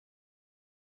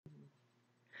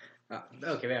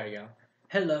Okay, there we go.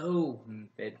 Hello.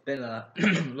 It's been a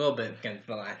little bit since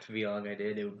the last vlog I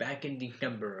did. It was back in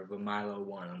December with Milo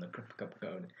 1 on the Crypto Cup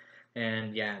code.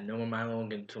 And yeah, no more Milo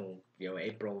until,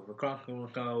 April of the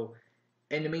so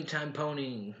in the meantime,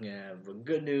 Pony, the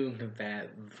good news is that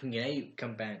they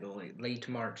come back late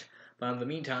March. But in the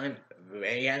meantime,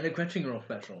 they had a Question Girl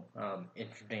special,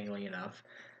 interestingly enough.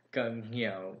 Because,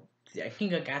 I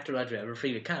think like after Legend of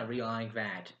Everfree, we kind of realized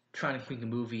that trying to make a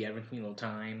movie every single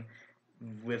time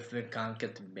with the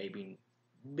concept of maybe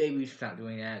we should stop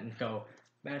doing that. And so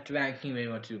after that, he may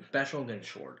want to do special then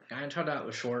short. I started out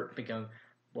with short because,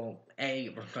 well,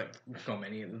 it was like so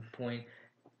many at this point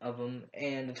of them,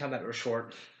 and the time that were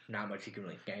short, not much you can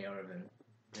really say other than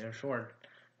they're short.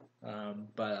 I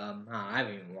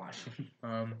haven't even watched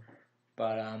them.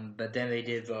 But then they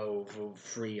did the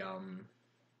free um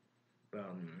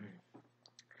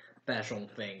special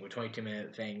thing, the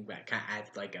 22-minute thing that kind of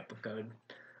adds like episode.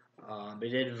 They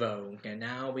did vote, and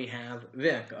now we have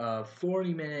Vic,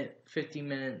 40-minute,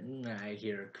 50-minute. I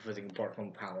hear because it's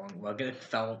important how long. Well, it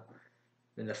felt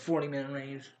in the 40-minute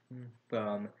range.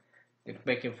 Um, it's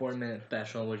making a 40-minute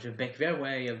special, which is their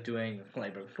way of doing a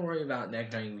flavor story about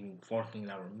next time being forcing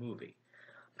our movie.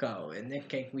 Go. In this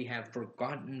case, we have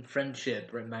Forgotten Friendship,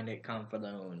 Reminded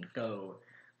Confidant. Go.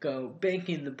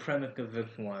 Making the premise of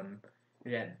this one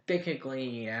that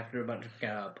basically, after a bunch of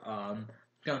setup,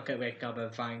 Gunka wake up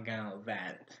and find out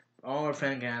that all her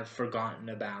friends have forgotten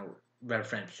about their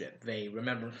friendship. They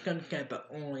remember Sunset, but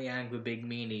only Agua Big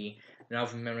Meanie, and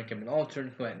also remember him an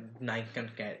altered, but nice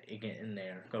Sunset again in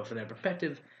there. So, from their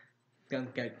perspective,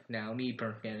 Sunset now me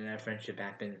person and that friendship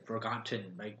has been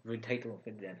forgotten. Like, we take a look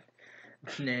at this.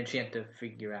 And then she had to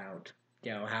figure out,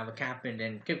 how it happened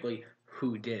and typically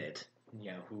who did it.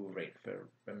 Who raped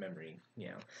for memory,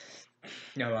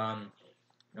 No,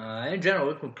 in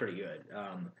general, it was pretty good.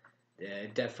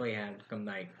 It definitely had some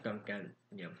some kind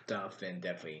stuff and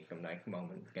definitely some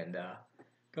moments and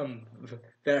some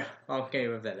they're okay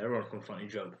with that. There were some funny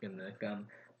jokes in the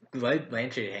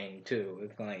Blanchard hang too.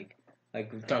 It's like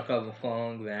we talk about the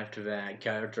song, then after that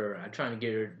character, I'm trying to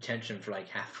get your attention for like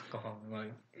half a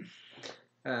song,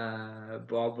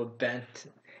 Bob Bent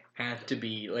has to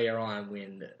be later on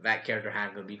when that character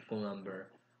has a equal number.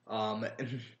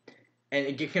 And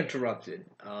it gets interrupted.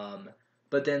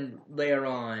 But then later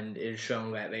on, it's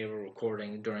shown that they were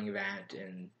recording during that,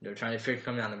 and they're trying to figure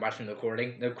something out. They're watching the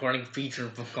recording. The recording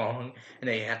features the song, and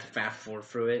they have to fast forward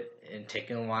through it and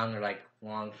taking a long, they're like,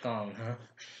 long song, huh?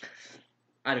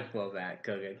 I just love that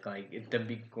because it's the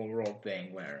big role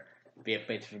thing where the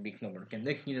place for big number in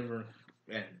this universe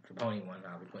and for Pony One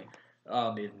obviously.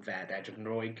 Is that Magic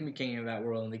Droid can be king of that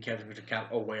world and the characters are kind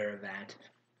of aware of that.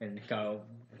 And so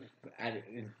I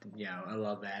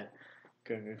love that.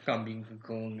 Some being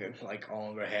going like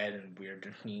all over head and we're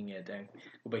just seeing it.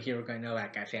 But here we're going to know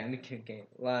that actually I'm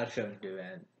a lot of shows do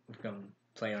that. Come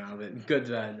play around with it. Good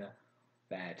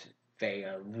that they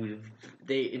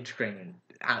they integrate and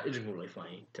it's really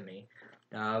funny to me.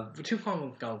 The two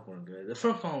Kong Gulf were good. The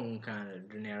first one was kind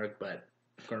of generic but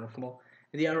critical.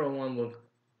 The other one was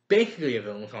basically a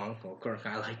villain song, so of course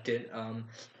I liked it.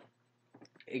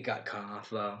 It got cut off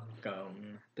though,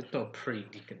 but still a pretty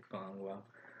decent song though.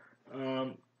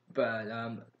 Um, but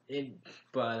it,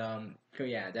 so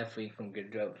yeah, definitely some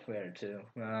good jokes there too.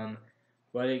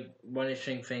 One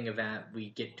interesting thing is that we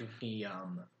get to see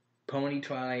Pony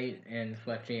Twilight and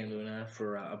Fletchy and Luna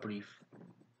for a brief,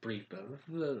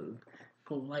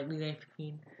 lightly nice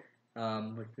scene.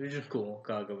 Which is cool.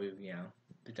 Cause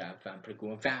that found pretty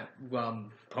cool. In fact,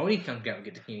 Pony comes down and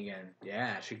get the scene again.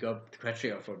 Yeah, I should go to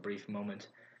Fletchy for a brief moment.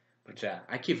 But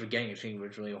I keep forgetting she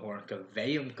was really a horror because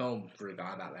they go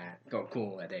forgot about that. So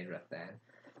cool that they addressed that.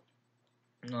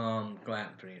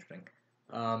 Glad pretty interesting.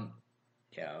 Um,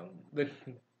 yeah, but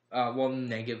one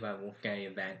negative I will say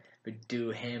is that we do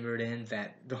hammer it in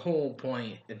that the whole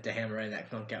point is to hammer in that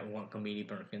don't get one comedian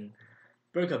person.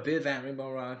 Broke a bit of that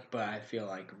Rainbow Rock, but I feel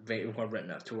like they were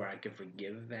written up to where I can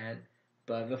forgive that.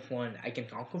 But this one, I can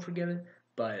also forgive it,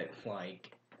 but it's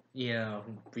like,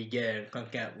 we get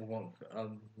like that one,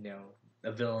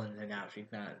 a villain and now she's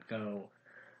not, so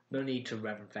no need to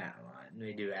reference that a lot.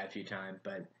 They do that a few times,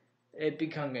 but it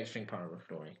becomes an interesting part of the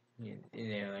story.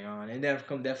 Early on, and there's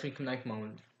definitely some nice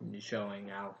moments showing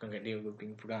how Gunga deal with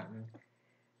being forgotten,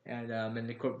 and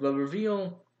the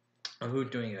reveal of who's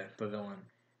doing it, the villain.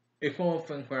 It's one of those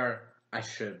things where I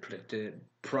should have predicted it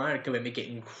prior to make it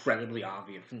incredibly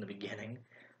obvious from the beginning.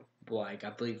 Like, I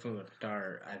believe from the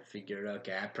start, I figured,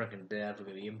 okay, that person death was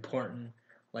going to be important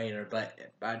later, but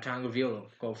by the time reveal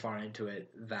go far into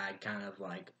it, that kind of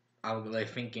like, I was like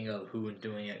thinking of who was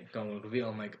doing it, going to reveal,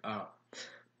 I'm like, oh.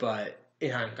 But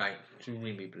it has like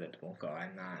extremely political, so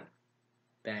I'm not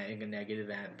that negative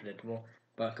and predictable.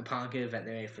 But positive that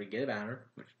they may forget about her,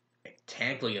 which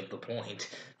technically is the point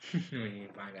when you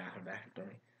find out her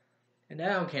backstory. And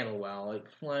that don't handle well, like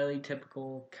slightly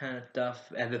typical kind of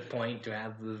stuff at this point to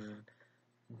have the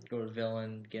or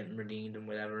villain getting redeemed and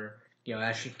whatever. You know,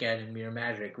 as she's getting mere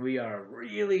magic, we are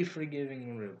really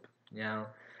forgiving group, you know.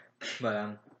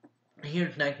 But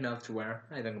here's nice enough to where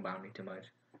I don't bother me too much.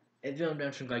 If villain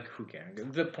mentions like who cares?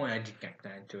 At the point I just get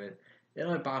into it. It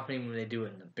only bothers me when they do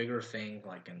it in the bigger thing,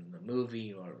 like in the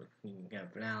movie or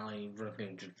finale. We're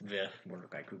gonna just this. We're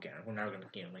like who cares? We're never gonna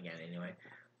see him again anyway.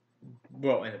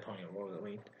 Well, in the Pony World at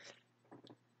least.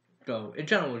 So in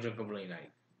general, it's just a really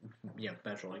nice,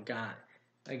 special. Like God,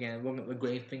 again, wasn't the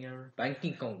greatest thing ever, but I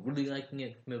keep on really liking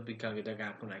it because it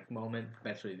got some like moment,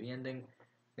 especially the ending,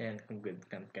 and some good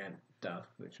kind of stuff,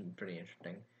 which is pretty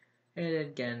interesting. And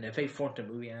again, if they forced a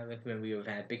movie out of it, then we would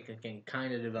have had big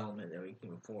kind of development that we can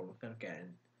move forward with.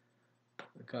 Again,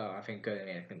 because I think good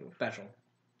man can do special.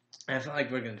 And I feel like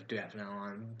we're going to do that from now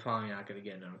on. Probably not going to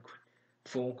get another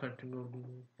full country road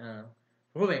movie.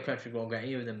 We're going to country road got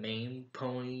either the main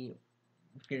pony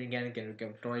again get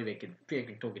a story. They could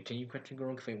still continue country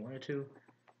road if they wanted to.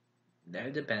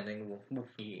 That depending, we'll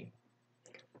see.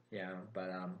 Yeah,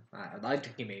 but I'd like to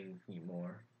see maybe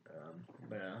more.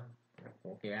 But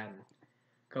we'll see what happens.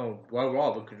 So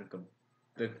overall, because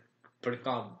the pretty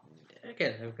calm.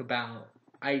 Again, about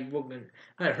I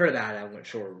heard that I wasn't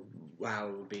sure how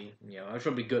it would be. You know, I was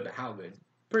sure it'd be good, but how good?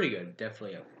 Pretty good,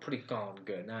 definitely a pretty calm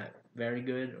good, not very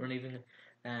good or anything.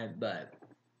 But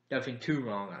nothing too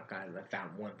wrong. I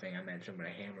found one thing I mentioned when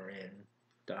I hammer in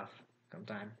stuff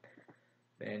sometimes,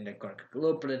 and they're going to a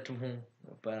little bit too home.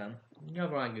 But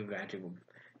overall, I give gratitude.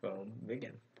 Well,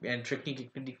 again, and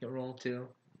Tricky can decent role too.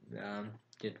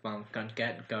 Just one can't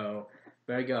get go.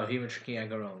 Very good. He was Tricky I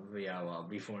go wrong. Yeah, well,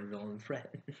 before villain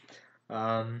threat.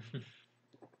 um,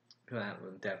 that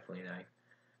was definitely nice.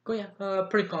 But yeah,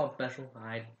 pretty calm special.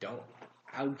 I don't.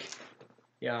 I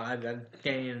I'm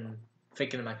getting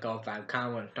thinking to myself. I kind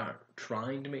of want to start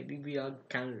trying to make these videos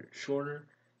kind of shorter.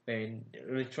 And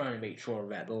really trying to make sure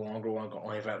that the longer one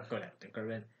only if I'm good at the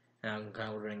current. And I'm kind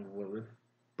of wondering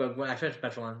but when I finish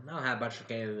special one, I don't have much to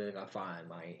get it. I find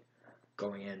my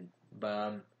going in.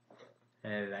 But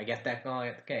and I guess that's all I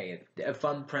have to say. It's a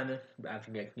fun premise. I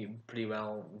think it's pretty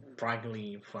well,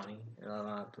 frankly funny.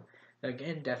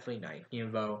 Again, definitely nice.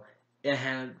 Even though it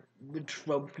had the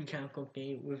tropey kind of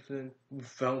okay with the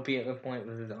tropey at the point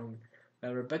with his own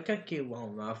whatever, but that get well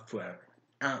enough where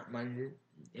outminded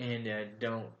and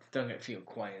don't feel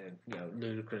quite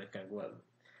ludicrous like what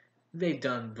they've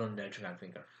done. Blunders I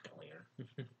think are failure.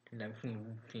 And I've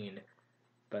seen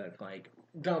but like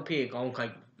John P. almost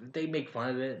like they make fun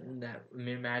of it in that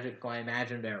Mere Magic. I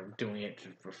imagine they're doing it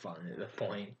just for fun at the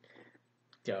point.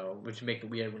 So which make it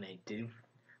weird when they do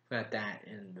got that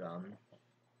and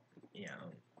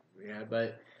yeah.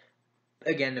 But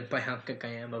again, the play how quick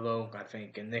I am evoke, I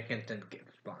think, and they can then get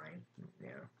fine.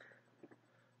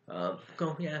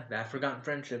 So yeah, that forgotten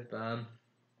friendship.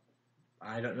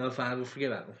 I don't know if I will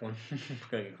forget that one.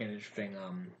 An interesting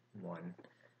one.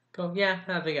 So yeah,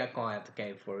 I think I call out the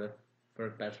K for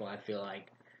best one. I feel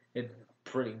like it's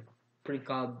pretty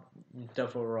calm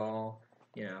stuff overall.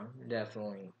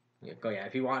 Definitely. Yeah, go yeah.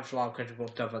 If you watch a lot of critical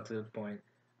stuff up to this point,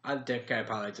 I think I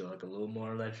probably do like a little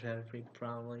more legendary.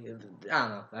 Probably. I don't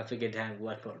know. I think it had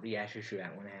less what reaction shoot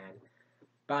that one had.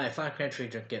 But if I country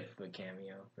just get the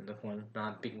cameo and the one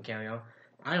not big cameo,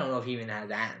 I don't know if he even had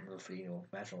that in the final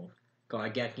special. Cause I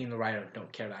guess he and the writer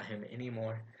don't care about him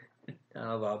anymore.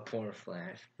 How about poor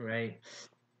Flash, right?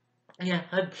 Yeah,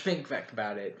 I'd think back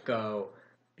about it. Go,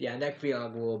 yeah, next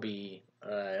vlog will be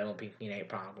MLP Teenage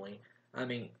probably. I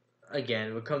mean,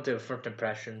 again, we'll come to a first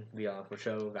impression vlog for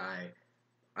show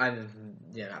I'm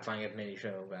not finding as many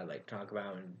shows I like to talk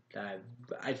about, and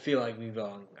I feel like we've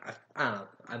I don't know.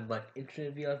 I'm like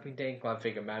interested in vlogs we take, but I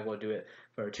figure I might as well do it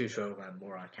for two shows I'm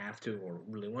more like have to or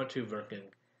really want to versus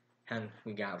and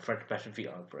we got first impression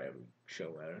vlog for every show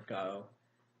where go.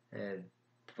 And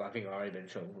I think I've already been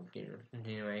shown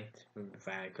anyway, if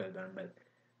I could have done, but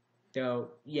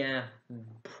so yeah,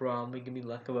 probably gonna be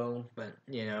luckable, but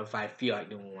if I feel like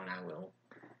doing one, I will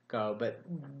go. But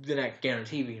the next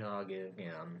guarantee vlog is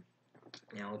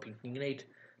Pink 8.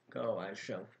 Go, I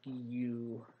shall see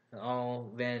you all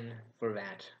then for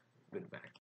that. Goodbye.